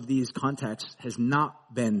some of these contexts has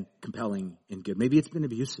not been compelling and good. Maybe it's been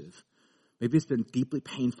abusive. Maybe it's been deeply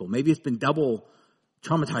painful. Maybe it's been double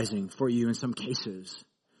traumatizing for you in some cases.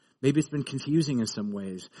 Maybe it's been confusing in some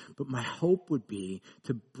ways. But my hope would be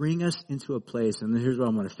to bring us into a place, and here's what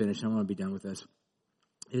I want to finish, and I want to be done with this,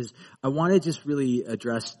 is I want to just really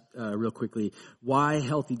address real quickly why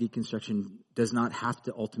healthy deconstruction does not have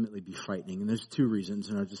to ultimately be frightening. And there's two reasons,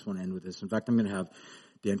 and I just want to end with this. In fact, I'm going to have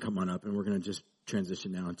Dan come on up, and we're going to just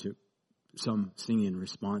transition now into some singing in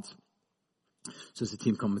response. So as the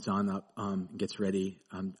team comes on up and gets ready,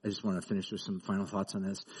 I just want to finish with some final thoughts on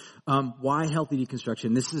this. Why healthy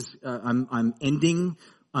deconstruction? This is I'm ending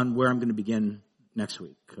on where I'm going to begin next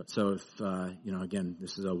week. So if again,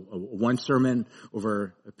 this is a one sermon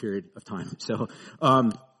over a period of time. So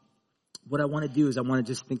what I want to do is I want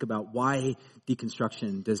to just think about why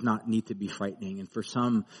deconstruction does not need to be frightening. And for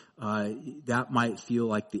some, that might feel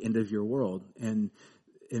like the end of your world. And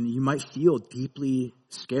you might feel deeply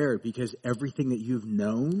scared because everything that you've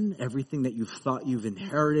known, everything that you've thought you've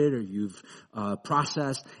inherited or you've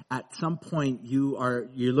processed, at some point you're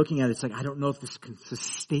looking at it, it's like, I don't know if this can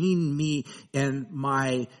sustain me and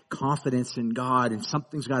my confidence in God, and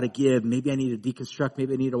something's got to give. Maybe I need to deconstruct.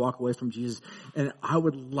 Maybe I need to walk away from Jesus. And I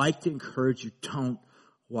would like to encourage you, don't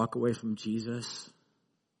walk away from Jesus.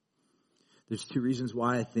 There's two reasons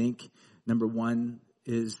why I think. Number one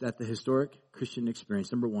is that the historic Christian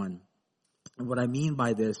experience, number one, and what I mean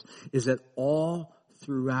by this is that all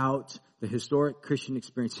throughout the historic Christian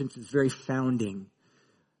experience, since its very founding,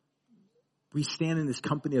 we stand in this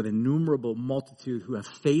company of innumerable multitude who have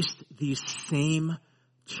faced these same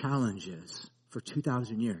challenges for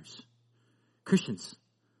 2,000 years. Christians,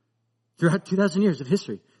 throughout 2,000 years of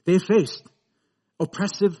history, they have faced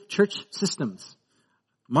oppressive church systems.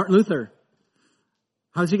 Martin Luther,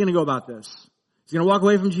 how's he going to go about this? Is he going to walk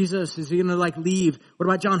away from Jesus? Is he going to leave? What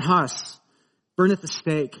about John Huss? Burned at the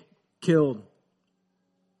stake, killed.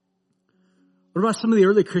 What about some of the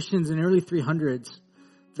early Christians in the early 300s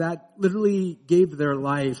that literally gave their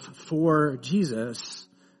life for Jesus?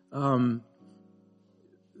 They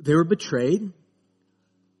were betrayed.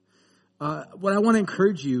 What I want to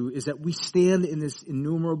encourage you is that we stand in this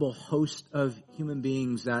innumerable host of human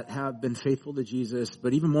beings that have been faithful to Jesus,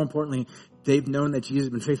 but even more importantly, they've known that Jesus has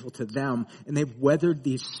been faithful to them, and they've weathered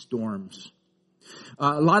these storms.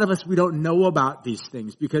 A lot of us, we don't know about these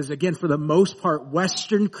things because, again, for the most part,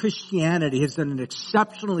 Western Christianity has done an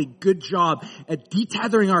exceptionally good job at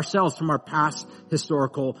detethering ourselves from our past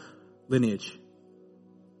historical lineage.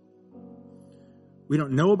 We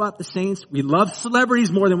don't know about the saints. We love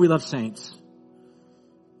celebrities more than we love saints.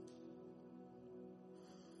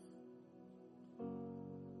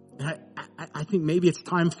 And I think maybe it's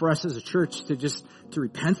time for us as a church to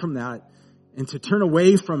repent from that and to turn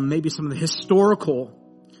away from maybe some of the historical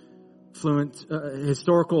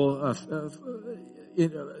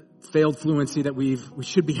failed fluency that we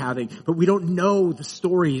should be having. But we don't know the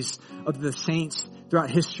stories of the saints throughout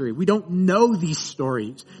history. We don't know these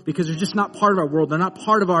stories because they're just not part of our world. They're not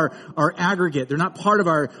part of our aggregate. They're not part of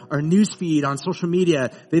our news feed on social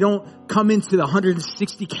media. They don't come into the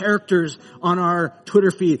 160 characters on our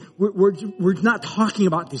Twitter feed. We're not talking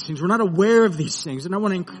about these things. We're not aware of these things. And I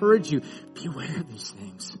want to encourage you, be aware of these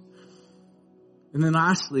things. And then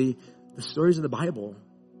lastly, the stories of the Bible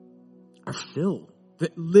are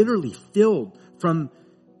literally filled from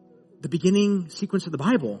the beginning sequence of the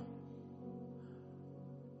Bible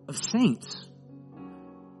of saints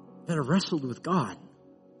that have wrestled with God,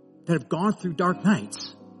 that have gone through dark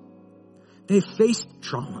nights. They've faced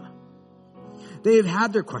trauma. They have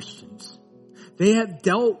had their questions. They have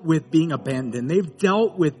dealt with being abandoned. They've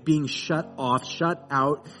dealt with being shut off, shut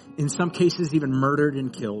out, in some cases even murdered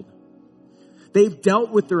and killed. They've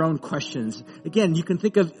dealt with their own questions. Again, you can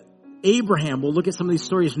think of Abraham. We'll look at some of these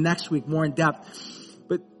stories next week more in depth.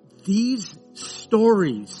 But these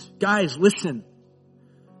stories, guys, listen.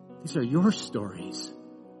 These are your stories.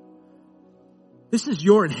 This is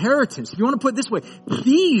your inheritance. If you want to put it this way,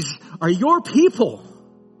 these are your people.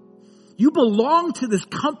 You belong to this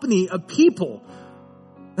company of people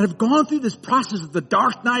that have gone through this process of the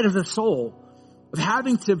dark night of the soul, of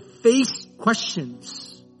having to face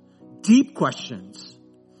questions, deep questions.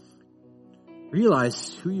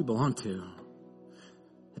 Realize who you belong to.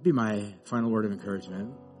 That'd be my final word of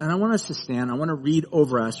encouragement. And I want us to stand. I want to read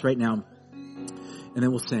over us right now, and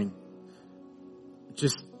then we'll sing.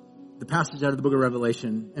 Just the passage out of the book of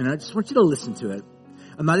Revelation, and I just want you to listen to it.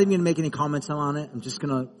 I'm not even going to make any comments on it. I'm just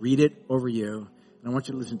going to read it over you, and I want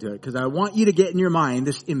you to listen to it, because I want you to get in your mind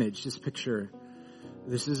this image, this picture.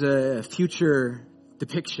 This is a future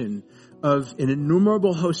depiction of an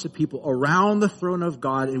innumerable host of people around the throne of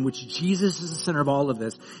God, in which Jesus is the center of all of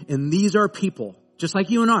this. And these are people, just like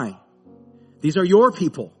you and I. These are your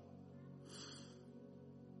people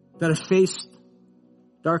that have faced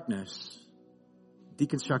darkness,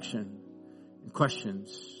 deconstruction, and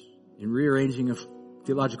questions, and rearranging of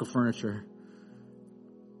theological furniture.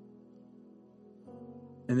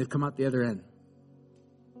 And they've come out the other end.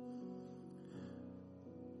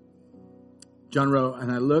 John wrote,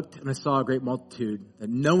 and I looked and I saw a great multitude that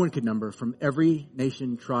no one could number, from every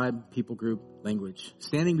nation, tribe, people group, language,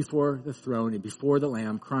 standing before the throne and before the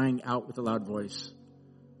Lamb, crying out with a loud voice,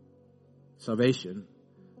 salvation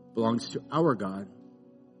belongs to our God,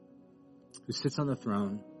 who sits on the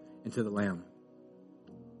throne, and to the Lamb.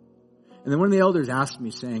 And then one of the elders asked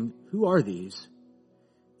me, saying, who are these?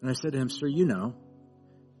 And I said to him, sir, you know.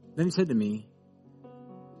 Then he said to me,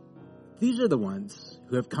 these are the ones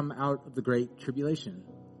who have come out of the great tribulation.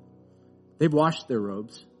 They've washed their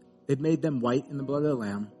robes. They've made them white in the blood of the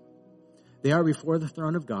Lamb. They are before the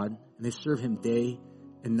throne of God, and they serve him day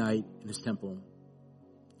and night in his temple.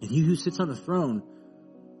 And he who sits on the throne,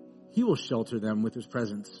 he will shelter them with his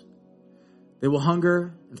presence. They will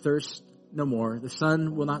hunger and thirst no more. The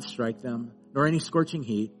sun will not strike them, nor any scorching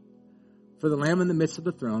heat. For the Lamb in the midst of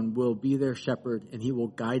the throne will be their shepherd, and he will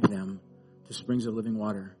guide them to springs of living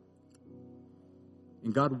water.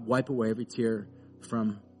 And God will wipe away every tear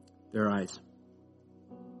from their eyes.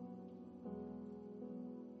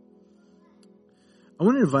 I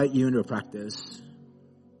want to invite you into a practice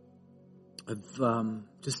of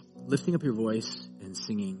just lifting up your voice and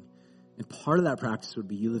singing. And part of that practice would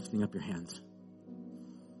be you lifting up your hands.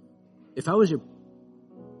 If I was your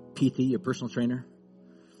PT, your personal trainer,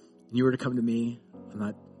 and you were to come to me,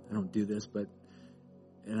 I don't do this,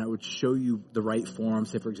 and I would show you the right form.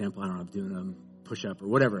 Say, for example, I don't know, I'm doing a push-up or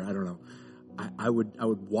whatever, I don't know. I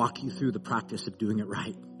would walk you through the practice of doing it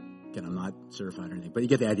right. Again, I'm not certified or anything, but you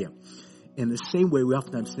get the idea. In the same way, we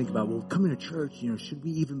oftentimes think about, well, coming to church, should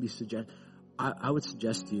we even be I would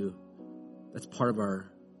suggest to you that's part of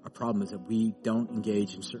our problem, is that we don't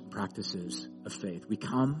engage in certain practices of faith. We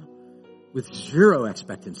come with zero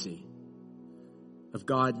expectancy of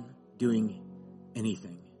God doing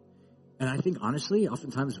anything. And I think, honestly,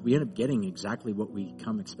 oftentimes we end up getting exactly what we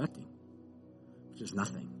come expecting, which is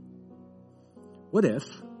nothing. What if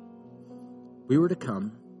we were to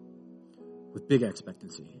come with big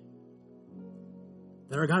expectancy?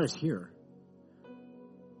 That our God is here.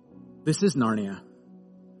 This is Narnia.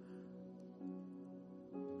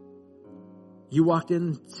 You walked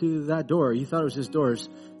into that door. You thought it was just doors.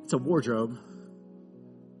 It's a wardrobe.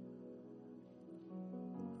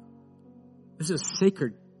 This is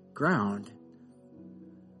sacred ground.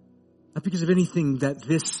 Not because of anything that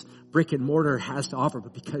this brick and mortar has to offer,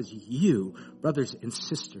 but because you, brothers and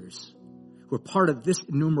sisters, who are part of this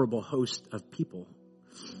innumerable host of people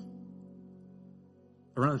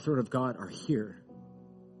around the throne of God, are here.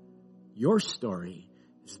 Your story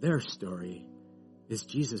is their story, is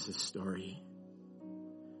Jesus' story.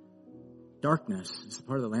 Darkness is a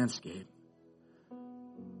part of the landscape,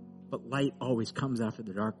 but light always comes after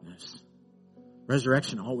the darkness.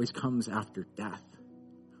 Resurrection always comes after death.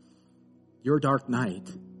 Your dark night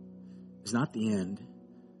is not the end.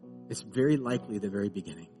 It's very likely the very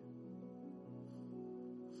beginning.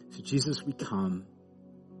 So Jesus, we come.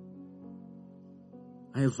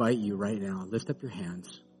 I invite you right now, lift up your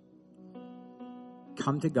hands.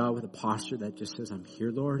 Come to God with a posture that just says, I'm here,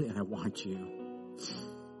 Lord, and I want you.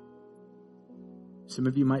 Some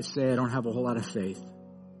of you might say, I don't have a whole lot of faith.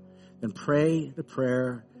 then pray the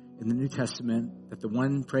prayer in the New Testament that the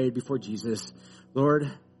one prayed before Jesus.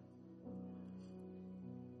 Lord,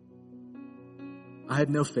 I have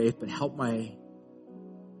no faith, but help my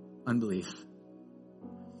unbelief.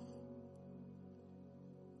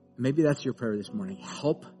 Maybe that's your prayer this morning.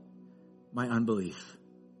 Help my unbelief.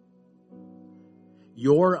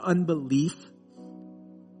 Your unbelief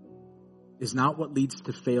is not what leads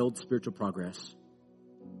to failed spiritual progress.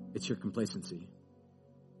 It's your complacency.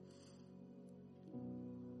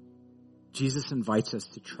 Jesus invites us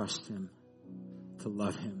to trust him, to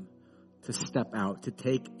love him, to step out, to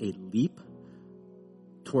take a leap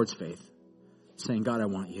towards faith, saying, God, I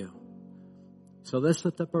want you. So let's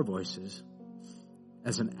lift up our voices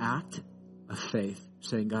as an act of faith,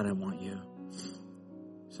 saying, God, I want you.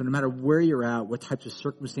 So no matter where you're at, what types of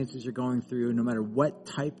circumstances you're going through, no matter what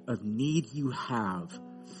type of need you have,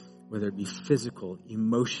 whether it be physical,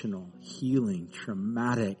 emotional, healing,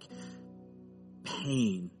 traumatic,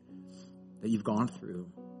 pain that you've gone through,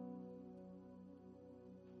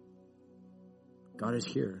 God is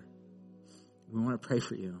here. We want to pray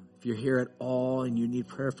for you. If you're here at all and you need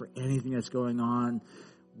prayer for anything that's going on,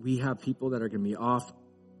 we have people that are going to be off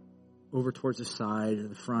over towards the side or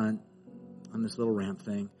the front on this little ramp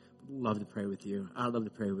thing. We'd love to pray with you. I'd love to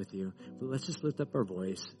pray with you. But let's just lift up our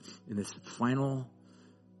voice in this final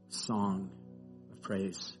song of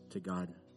praise to God.